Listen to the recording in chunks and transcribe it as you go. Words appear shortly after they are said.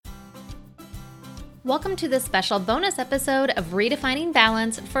Welcome to this special bonus episode of Redefining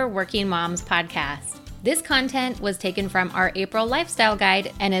Balance for Working Moms podcast. This content was taken from our April lifestyle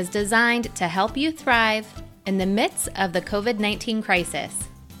guide and is designed to help you thrive in the midst of the COVID-19 crisis.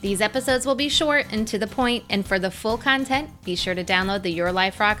 These episodes will be short and to the point, and for the full content, be sure to download the Your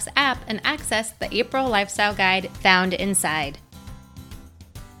Life Rocks app and access the April lifestyle guide found inside.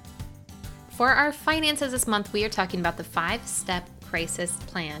 For our finances this month, we are talking about the 5-step crisis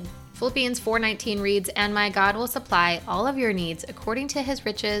plan. Philippians 4:19 reads, "And my God will supply all of your needs according to his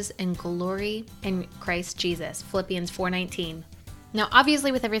riches and glory in Christ Jesus." Philippians 4:19. Now,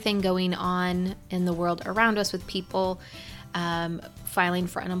 obviously, with everything going on in the world around us, with people filing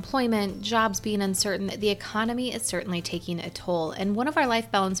for unemployment, jobs being uncertain, the economy is certainly taking a toll. And one of our Life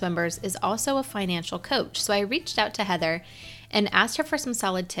Balance members is also a financial coach. So I reached out to Heather and asked her for some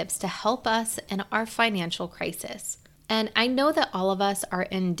solid tips to help us in our financial crisis. And I know that all of us are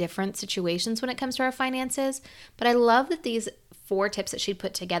in different situations when it comes to our finances, but I love that these 4 tips that she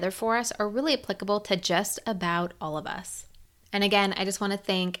put together for us are really applicable to just about all of us. And again, I just want to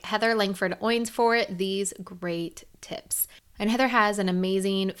thank Heather Langford Owens for these great tips. And Heather has an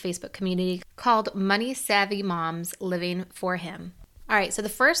amazing Facebook community called Money Savvy Moms Living for Him. All right, so the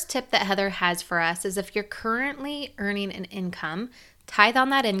first tip that Heather has for us is if you're currently earning an income, tithe on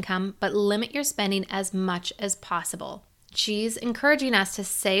that income, but limit your spending as much as possible. She's encouraging us to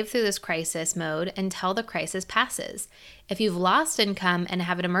save through this crisis mode until the crisis passes. If you've lost income and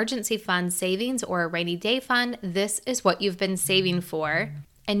have an emergency fund, savings, or a rainy day fund, this is what you've been saving for,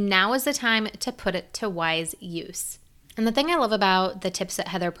 and now is the time to put it to wise use. And the thing I love about the tips that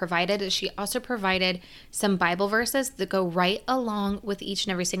Heather provided is she also provided some Bible verses that go right along with each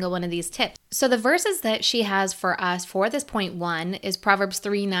and every single one of these tips. So the verses that she has for us for this point 1 is Proverbs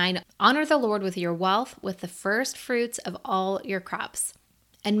 3:9, "Honor the Lord with your wealth, with the first fruits of all your crops."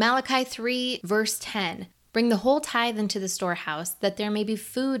 And Malachi 3 verse 10, "Bring the whole tithe into the storehouse, that there may be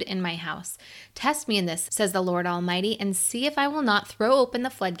food in my house. Test me in this, says the Lord Almighty, and see if I will not throw open the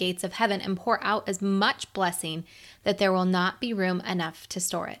floodgates of heaven and pour out as much blessing that there will not be room enough to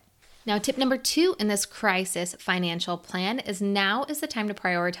store it." Now, tip number 2 in this crisis financial plan is now is the time to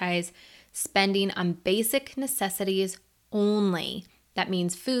prioritize spending on basic necessities only. That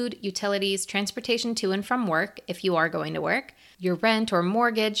means food, utilities, transportation to and from work, if you are going to work, your rent or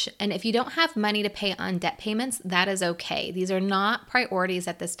mortgage. And if you don't have money to pay on debt payments, that is okay. These are not priorities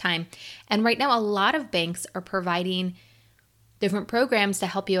at this time. And right now, a lot of banks are providing different programs to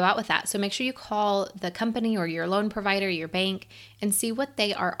help you out with that. So make sure you call the company or your loan provider, your bank, and see what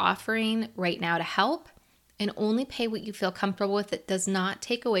they are offering right now to help. And only pay what you feel comfortable with that does not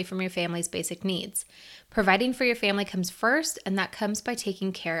take away from your family's basic needs. Providing for your family comes first, and that comes by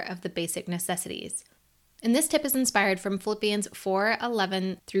taking care of the basic necessities. And this tip is inspired from Philippians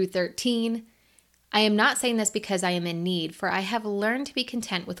 4:11 through 13. "I am not saying this because I am in need, for I have learned to be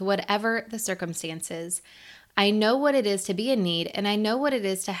content with whatever the circumstances. I know what it is to be in need, and I know what it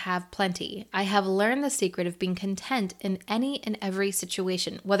is to have plenty. I have learned the secret of being content in any and every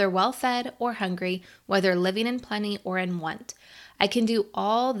situation, whether well-fed or hungry, whether living in plenty or in want. I can do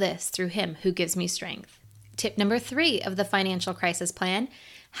all this through him who gives me strength." Tip number 3 of the financial crisis plan,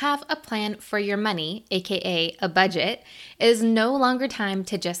 have a plan for your money, aka a budget. It is no longer time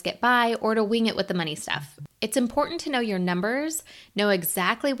to just get by or to wing it with the money stuff. It's important to know your numbers, know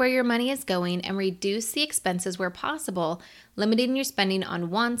exactly where your money is going, and reduce the expenses where possible, limiting your spending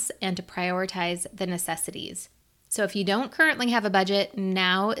on wants and to prioritize the necessities. So if you don't currently have a budget,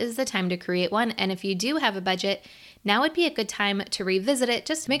 now is the time to create one. And if you do have a budget, now would be a good time to revisit it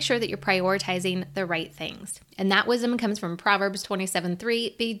just to make sure that you're prioritizing the right things. And that wisdom comes from Proverbs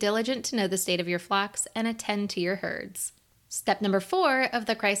 27:3, "Be diligent to know the state of your flocks and attend to your herds." Step number 4 of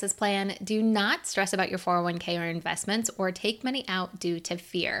the crisis plan, do not stress about your 401k or investments or take money out due to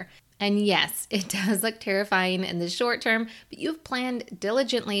fear. And yes, it does look terrifying in the short term, but you've planned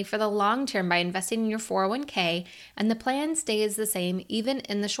diligently for the long term by investing in your 401k, and the plan stays the same even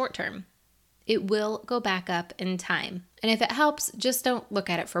in the short term. It will go back up in time. And if it helps, just don't look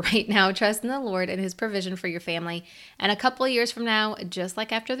at it for right now. Trust in the Lord and his provision for your family. And a couple of years from now, just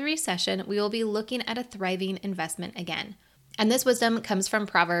like after the recession, we will be looking at a thriving investment again. And this wisdom comes from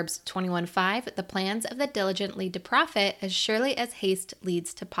Proverbs 21:5, "The plans of the diligent lead to profit as surely as haste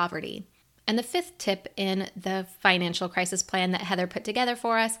leads to poverty." And the 5th tip in the financial crisis plan that Heather put together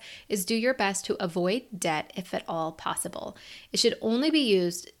for us is do your best to avoid debt if at all possible. It should only be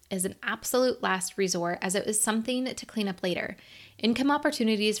used as an absolute last resort, as it is something to clean up later. Income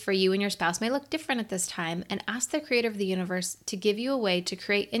opportunities for you and your spouse may look different at this time, and ask the creator of the universe to give you a way to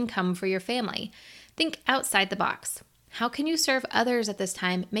create income for your family. Think outside the box. How can you serve others at this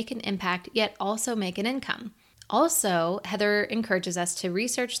time, make an impact, yet also make an income? Also, Heather encourages us to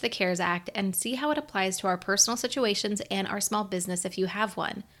research the CARES Act and see how it applies to our personal situations and our small business if you have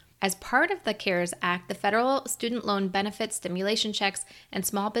one. As part of the CARES Act, the federal student loan benefits, stimulation checks, and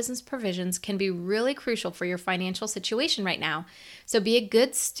small business provisions can be really crucial for your financial situation right now. So be a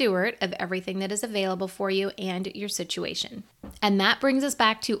good steward of everything that is available for you and your situation. And that brings us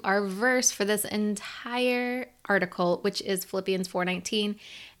back to our verse for this entire article, which is Philippians 4:19.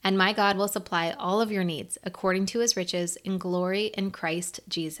 And my God will supply all of your needs according to his riches in glory in Christ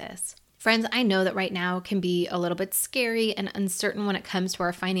Jesus. Friends, I know that right now can be a little bit scary and uncertain when it comes to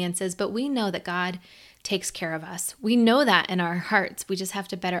our finances, but we know that God takes care of us. We know that in our hearts. We just have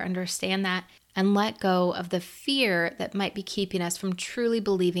to better understand that and let go of the fear that might be keeping us from truly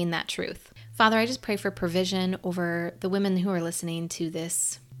believing that truth. Father, I just pray for provision over the women who are listening to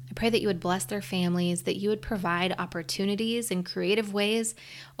this. I pray that you would bless their families, that you would provide opportunities in creative ways,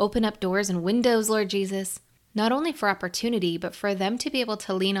 open up doors and windows, Lord Jesus. Not only for opportunity, but for them to be able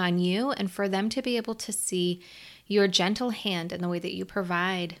to lean on you and for them to be able to see your gentle hand in the way that you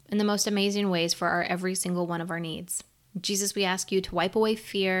provide in the most amazing ways for every single one of our needs. Jesus, we ask you to wipe away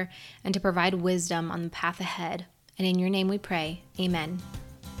fear and to provide wisdom on the path ahead. And in your name we pray, amen.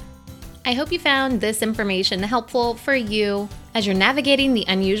 I hope you found this information helpful for you as you're navigating the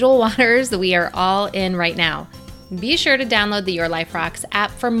unusual waters that we are all in right now. Be sure to download the Your Life Rocks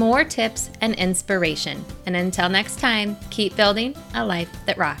app for more tips and inspiration. And until next time, keep building a life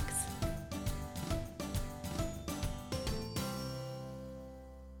that rocks.